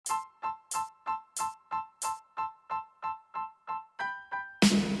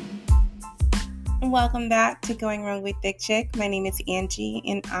Welcome back to Going Wrong with Thick Chick. My name is Angie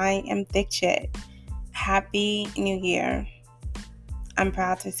and I am Thick Chick. Happy New Year. I'm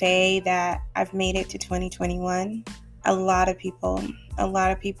proud to say that I've made it to 2021. A lot of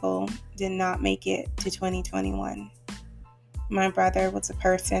people did not make it to 2021. My brother was a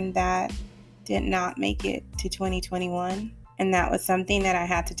person that did not make it to 2021. And that was something that I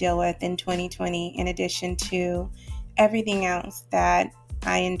had to deal with in 2020 in addition to everything else that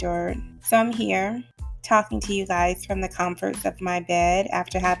I endured. So I'm here talking to you guys from the comforts of my bed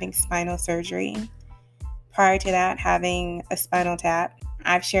after having spinal surgery. Prior to that, having a spinal tap.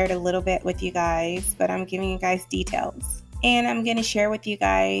 I've shared a little bit with you guys, but I'm giving you guys details. And I'm going to share with you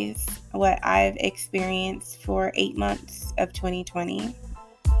guys what I've experienced for 8 months of 2020.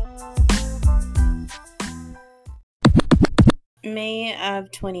 May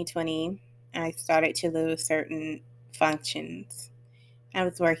of 2020, I started to lose certain functions. I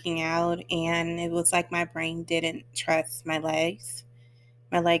was working out and it was like my brain didn't trust my legs.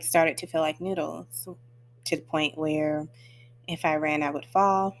 My legs started to feel like noodles to the point where if I ran, I would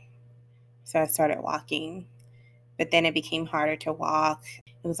fall. So I started walking, but then it became harder to walk.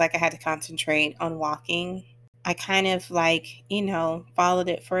 It was like I had to concentrate on walking. I kind of followed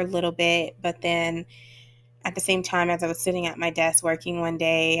it for a little bit, but then at the same time as I was sitting at my desk working one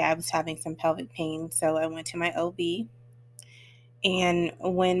day, I was having some pelvic pain. So I went to my OB. And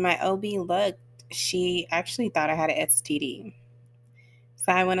when my OB looked, she actually thought I had an STD.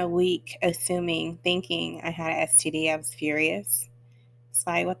 So I went a week thinking I had an STD. I was furious. It's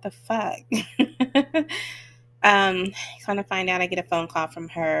like, what the fuck? Kind of find out I get a phone call from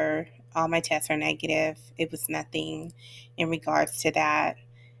her. All my tests are negative. It was nothing in regards to that.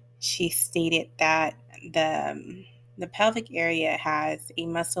 She stated that the pelvic area has a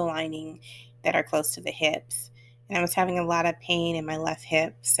muscle lining that are close to the hips. And I was having a lot of pain in my left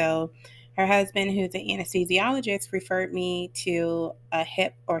hip. So her husband, who's an anesthesiologist, referred me to a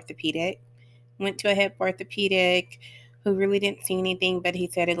hip orthopedic. Went to a hip orthopedic who really didn't see anything, but he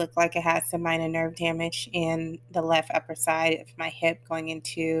said it looked like it had some minor nerve damage in the left upper side of my hip going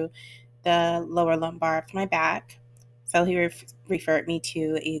into the lower lumbar of my back. So he referred me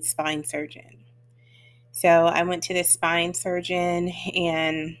to a spine surgeon. So I went to this spine surgeon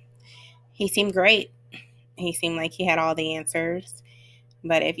and he seemed great. He seemed like he had all the answers.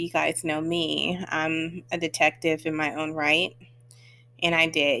 But if you guys know me, I'm a detective in my own right, and I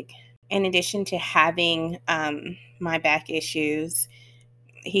dig. In addition to having my back issues,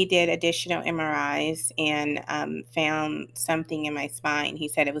 he did additional MRIs and found something in my spine. He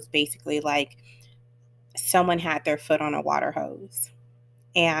said it was basically like someone had their foot on a water hose,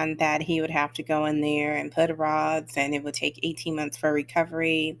 and that he would have to go in there and put rods, and it would take 18 months for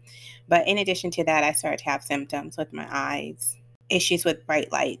recovery. But in addition to that, I started to have symptoms with my eyes, issues with bright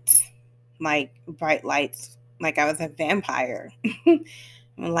lights, like I was a vampire.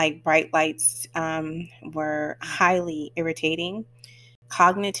 Like bright lights were highly irritating.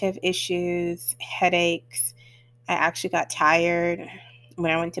 Cognitive issues, headaches. I actually got tired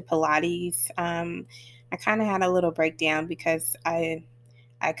when I went to Pilates. I kind of had a little breakdown because I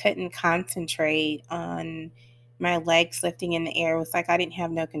couldn't concentrate on my legs lifting in the air. It was like I didn't have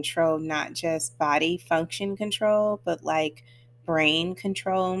no control, not just body function control, but like brain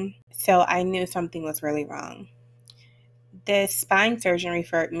control. So I knew something was really wrong. The spine surgeon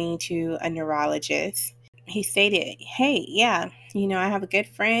referred me to a neurologist. He stated, hey, yeah, I have a good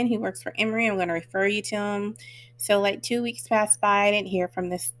friend. He works for Emory. I'm going to refer you to him. So like 2 weeks passed by. I didn't hear from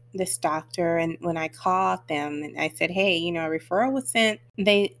this doctor. And when I called them and I said, hey, a referral was sent,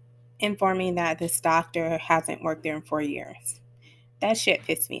 they informed me that this doctor hasn't worked there in 4 years. That shit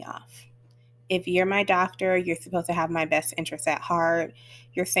pissed me off. If you're my doctor, you're supposed to have my best interests at heart.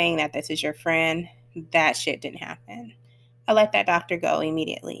 You're saying that this is your friend. That shit didn't happen. I let that doctor go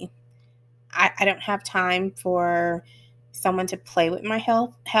immediately. I don't have time for someone to play with my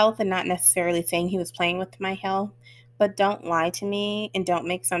health and not necessarily saying he was playing with my health, but don't lie to me and don't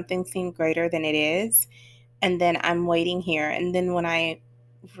make something seem greater than it is. And then I'm waiting here. And then when I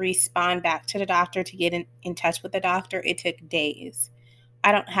respond back to the doctor to get in touch with the doctor, it took days.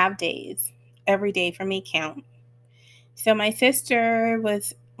 I don't have days. Every day for me count. So my sister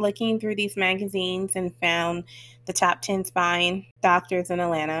was looking through these magazines and found the top 10 spine doctors in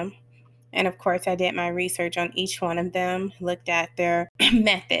Atlanta. And of course, I did my research on each one of them, looked at their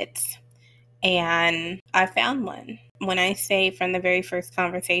methods, and I found one. When I say from the very first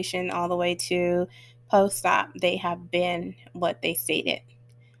conversation all the way to post-op, they have been what they stated.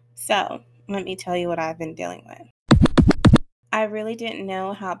 So let me tell you what I've been dealing with. I really didn't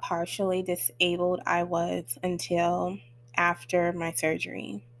know how partially disabled I was until after my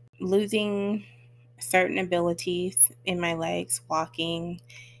surgery. Losing certain abilities in my legs, walking,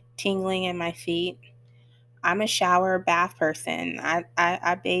 tingling in my feet. I'm a shower bath person.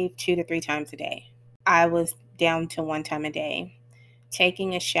 I bathe 2 to 3 times a day. I was down to 1 time a day.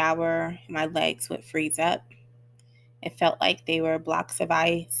 Taking a shower, my legs would freeze up. It felt like they were blocks of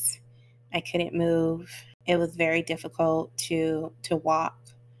ice. I couldn't move. It was very difficult to walk.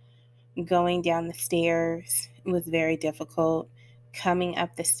 Going down the stairs was very difficult. Coming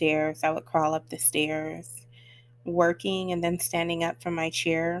up the stairs, I would crawl up the stairs. Working and then standing up from my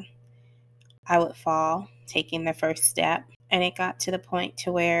chair, I would fall, taking the first step. And it got to the point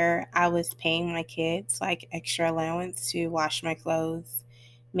to where I was paying my kids like extra allowance to wash my clothes,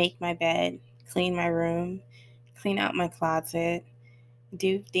 make my bed, clean my room, clean out my closet,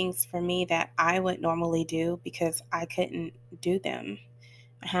 do things for me that I would normally do because I couldn't do them.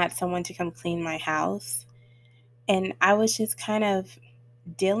 I had someone to come clean my house, and I was just kind of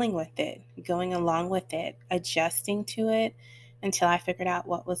dealing with it, going along with it, adjusting to it until I figured out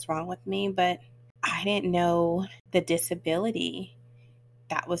what was wrong with me. But I didn't know the disability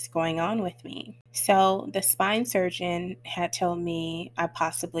that was going on with me. So the spine surgeon had told me I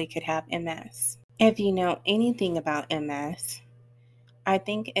possibly could have MS. If you know anything about MS, I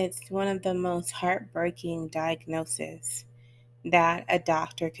think it's one of the most heartbreaking diagnoses that a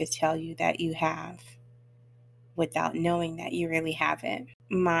doctor could tell you that you have without knowing that you really have it.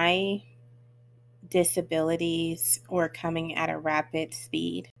 My disabilities were coming at a rapid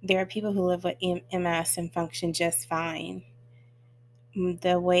speed. There are people who live with MS and function just fine.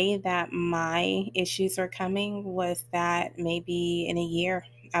 The way that my issues were coming was that maybe in a year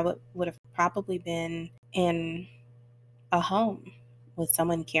I would have probably been in a home with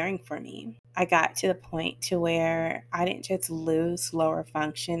someone caring for me. I got to the point to where I didn't just lose lower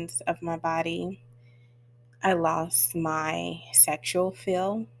functions of my body. I lost my sexual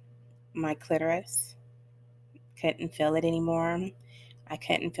feel, my clitoris. Couldn't feel it anymore. I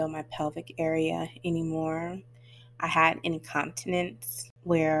couldn't feel my pelvic area anymore. I had incontinence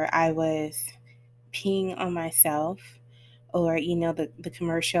where I was peeing on myself, or the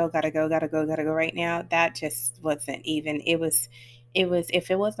commercial gotta go right now. That just wasn't even. It was if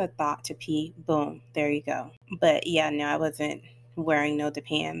it was a thought to pee, boom, there you go. But yeah, no, I wasn't wearing no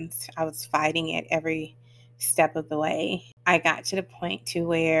Depends. I was fighting it every step of the way. I got to the point to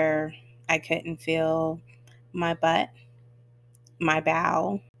where I couldn't feel my butt, my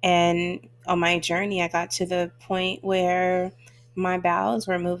bowel. And on my journey, I got to the point where my bowels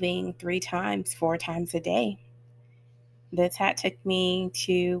were moving 3 times, 4 times a day. This had took me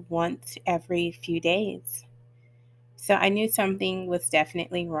to once every few days. So I knew something was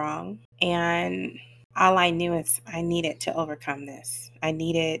definitely wrong. And all I knew is I needed to overcome this. I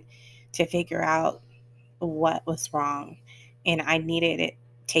needed to figure out what was wrong. And I needed it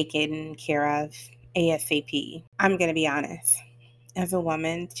taken care of ASAP. I'm going to be honest. As a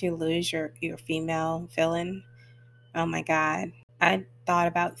woman, to lose your female feeling, oh my God. I thought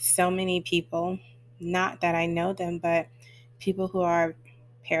about so many people, not that I know them, but people who are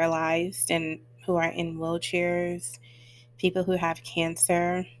paralyzed and who are in wheelchairs, people who have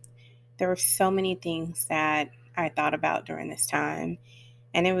cancer. There were so many things that I thought about during this time.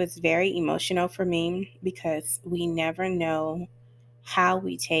 And it was very emotional for me because we never know how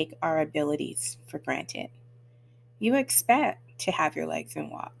we take our abilities for granted. You expect to have your legs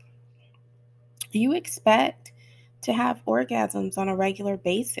and walk. You expect to have orgasms on a regular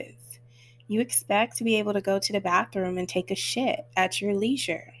basis. You expect to be able to go to the bathroom and take a shit at your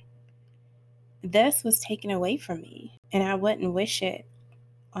leisure. This was taken away from me, and I wouldn't wish it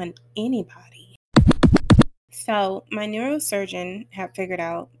on anybody. So, my neurosurgeon had figured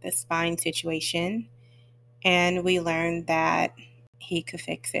out the spine situation, and we learned that he could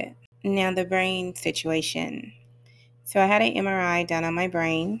fix it. Now, the brain situation. So, I had an MRI done on my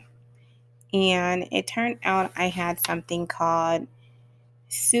brain, and it turned out I had something called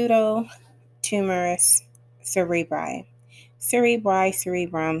pseudotumorous cerebri.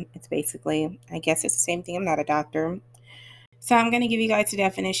 Cerebrum, it's basically, I guess it's the same thing. I'm not a doctor. So I'm going to give you guys the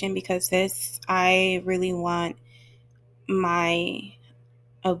definition because I really want my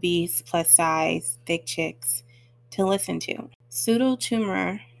obese, plus size, thick chicks to listen to.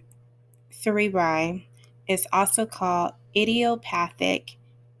 Pseudotumor cerebri is also called idiopathic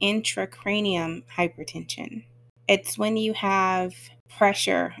intracranial hypertension. It's when you have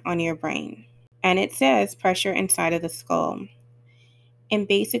pressure on your brain, and it says pressure inside of the skull. And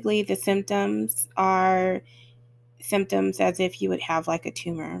basically, the symptoms are symptoms as if you would have like a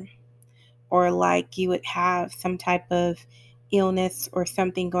tumor, or like you would have some type of illness or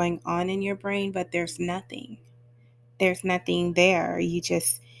something going on in your brain, but there's nothing. There's nothing there. You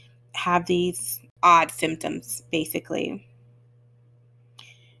just have these odd symptoms, basically.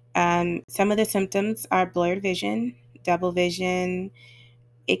 Some of the symptoms are blurred vision, double vision.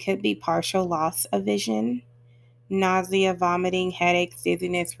 It could be partial loss of vision, nausea, vomiting, headaches,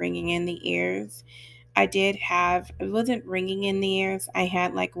 dizziness, ringing in the ears. It wasn't ringing in the ears. I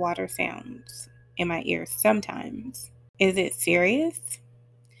had like water sounds in my ears sometimes. Is it serious?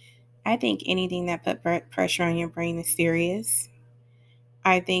 I think anything that put pressure on your brain is serious.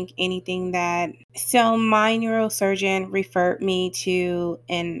 I think anything that. So my neurosurgeon referred me to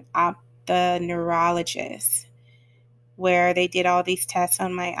an ophthalmologist where they did all these tests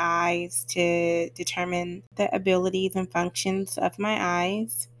on my eyes to determine the abilities and functions of my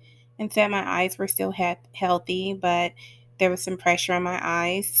eyes, and said my eyes were still healthy, but there was some pressure on my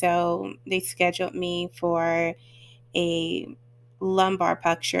eyes. So they scheduled me for a lumbar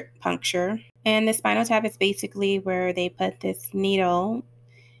puncture. And the spinal tap is basically where they put this needle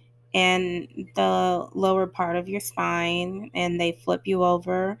in the lower part of your spine and they flip you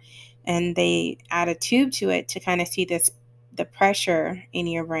over and they add a tube to it to kind of see the pressure in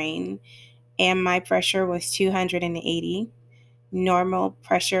your brain. And my pressure was 280. Normal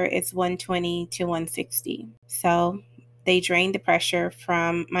pressure is 120 to 160. So they drained the pressure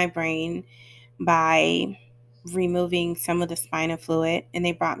from my brain by removing some of the spinal fluid, and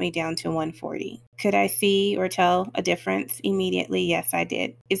they brought me down to 140. Could I see or tell a difference immediately? Yes, I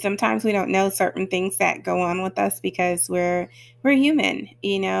did. Sometimes we don't know certain things that go on with us because we're human.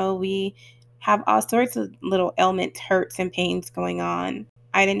 We have all sorts of little ailments, hurts, and pains going on.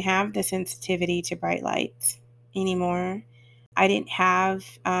 I didn't have the sensitivity to bright lights anymore. I didn't have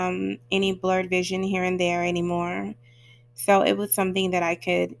any blurred vision here and there anymore. So it was something that I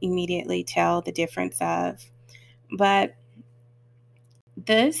could immediately tell the difference of. But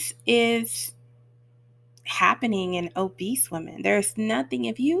this is happening in obese women. There's nothing,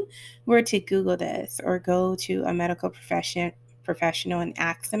 if you were to Google this or go to a medical professional and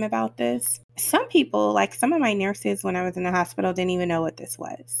ask them about this, some people, like some of my nurses when I was in the hospital, didn't even know what this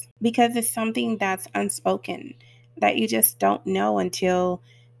was because it's something that's unspoken that you just don't know until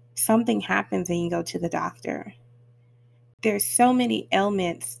something happens and you go to the doctor. There's so many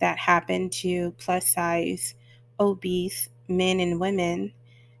ailments that happen to plus size obese men and women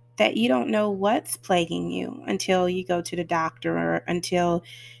that you don't know what's plaguing you until you go to the doctor or until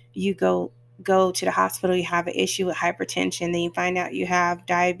you go to the hospital. You have an issue with hypertension, then you find out you have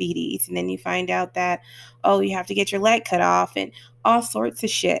diabetes, and then you find out that, oh, you have to get your leg cut off, and all sorts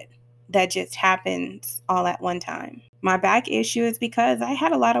of shit that just happens all at one time. My back issue is because I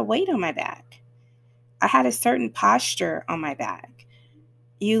had a lot of weight on my back. I had a certain posture on my back.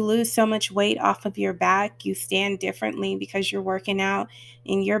 You lose so much weight off of your back, you stand differently because you're working out,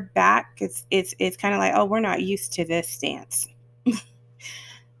 and your back it's kind of like, oh, we're not used to this stance.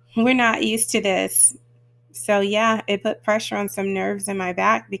 We're not used to this. So yeah, it put pressure on some nerves in my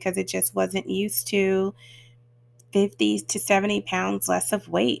back because it just wasn't used to 50 to 70 pounds less of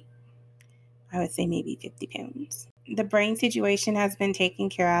weight. I would say maybe 50 pounds. The brain situation has been taken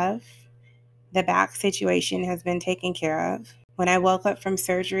care of. The back situation has been taken care of. When I woke up from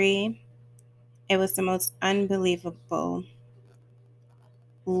surgery, it was the most unbelievable,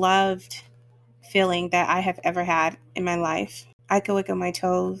 loved feeling that I have ever had in my life. I could wiggle my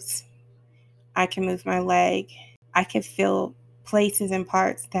toes. I can move my leg. I could feel places and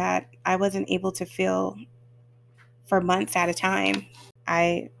parts that I wasn't able to feel for months at a time.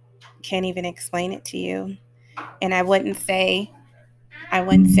 I can't even explain it to you. And I wouldn't say I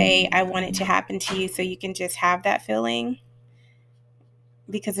want it to happen to you so you can just have that feeling.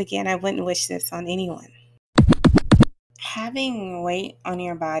 Because again, I wouldn't wish this on anyone. Having weight on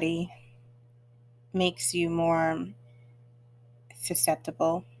your body makes you more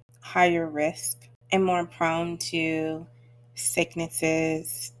susceptible, higher risk, and more prone to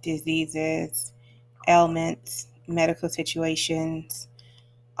sicknesses, diseases, ailments, medical situations,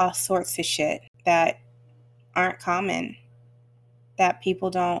 all sorts of shit that aren't common, that people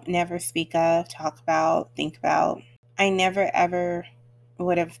don't never speak of, talk about, think about. I never ever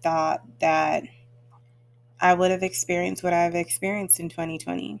would have thought that I would have experienced what I've experienced in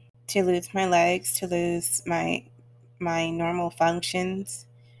 2020. To lose my legs, to lose my normal functions,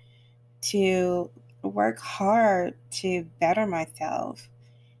 to work hard to better myself,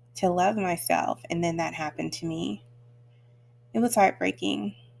 to love myself, and then that happened to me. It was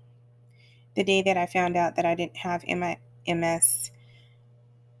heartbreaking. The day that I found out that I didn't have MS, it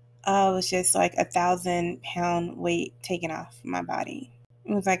was just like 1,000-pound weight taken off my body.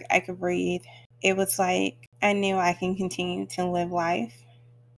 It was like I could breathe. It was like I knew I can continue to live life.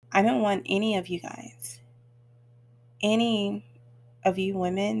 I don't want any of you guys, any of you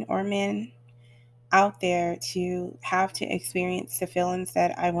women or men, out there to have to experience the feelings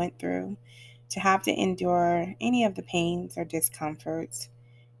that I went through, to have to endure any of the pains or discomforts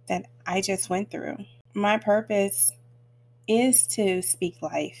that I just went through. My purpose is to speak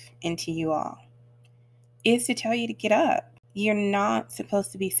life into you all, is to tell you to get up. You're not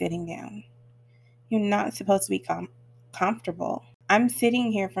supposed to be sitting down. You're not supposed to be comfortable. I'm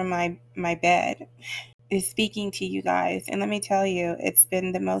sitting here from my bed is speaking to you guys, and let me tell you, it's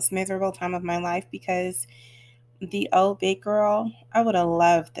been the most miserable time of my life because the old big girl, I would have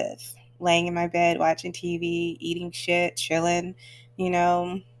loved this. Laying in my bed, watching TV, eating shit, chilling, you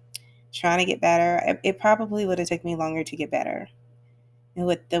know, trying to get better. It probably would have taken me longer to get better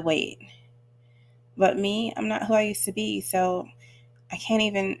with the weight. But me, I'm not who I used to be, so I can't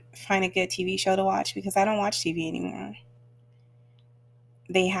even find a good TV show to watch because I don't watch TV anymore.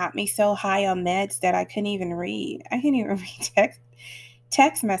 They had me so high on meds that I couldn't even read. I couldn't even read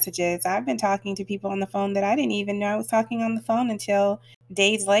text messages. I've been talking to people on the phone that I didn't even know I was talking on the phone until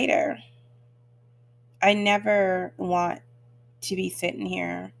days later. I never want to be sitting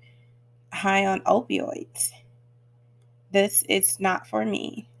here high on opioids. This is not for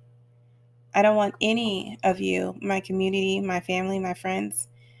me. I don't want any of you, my community, my family, my friends,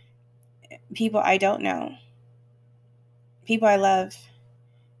 people I don't know, people I love.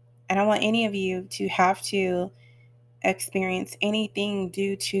 I don't want any of you to have to experience anything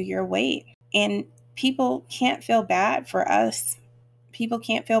due to your weight. And people can't feel bad for us. People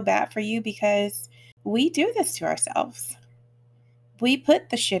can't feel bad for you because we do this to ourselves. We put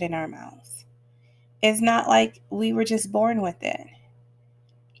the shit in our mouths. It's not like we were just born with it.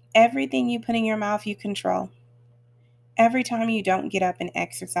 Everything you put in your mouth, you control. Every time you don't get up and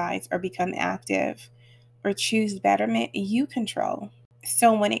exercise or become active or choose betterment, you control.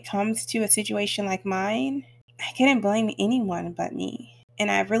 So when it comes to a situation like mine, I couldn't blame anyone but me. And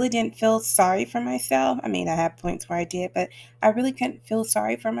I really didn't feel sorry for myself. I mean, I had points where I did, but I really couldn't feel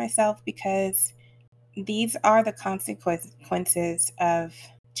sorry for myself because these are the consequences of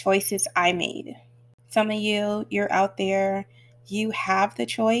choices I made. Some of you, you're out there, you have the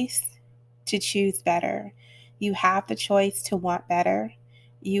choice to choose better. You have the choice to want better.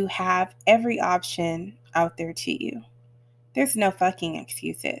 You have every option out there to you. There's no fucking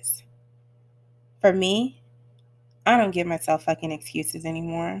excuses. For me, I don't give myself fucking excuses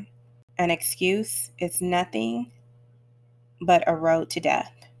anymore. An excuse is nothing but a road to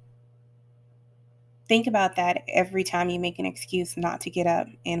death. Think about that every time you make an excuse not to get up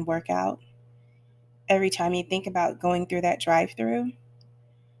and work out. Every time you think about going through that drive-through.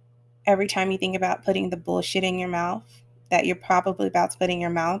 Every time you think about putting the bullshit in your mouth that you're probably about to put in your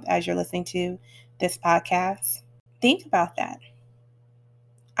mouth as you're listening to this podcast. Think about that.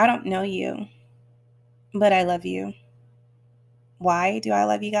 I don't know you, but I love you. Why do I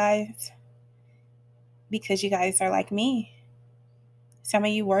love you guys? Because you guys are like me. Some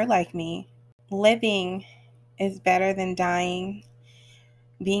of you were like me. Living is better than dying.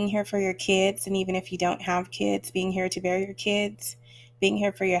 Being here for your kids, and even if you don't have kids, being here to bear your kids, being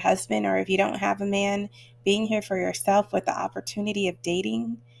here for your husband, or if you don't have a man, being here for yourself with the opportunity of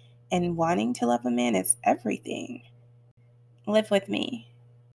dating and wanting to love a man is everything. Live with me.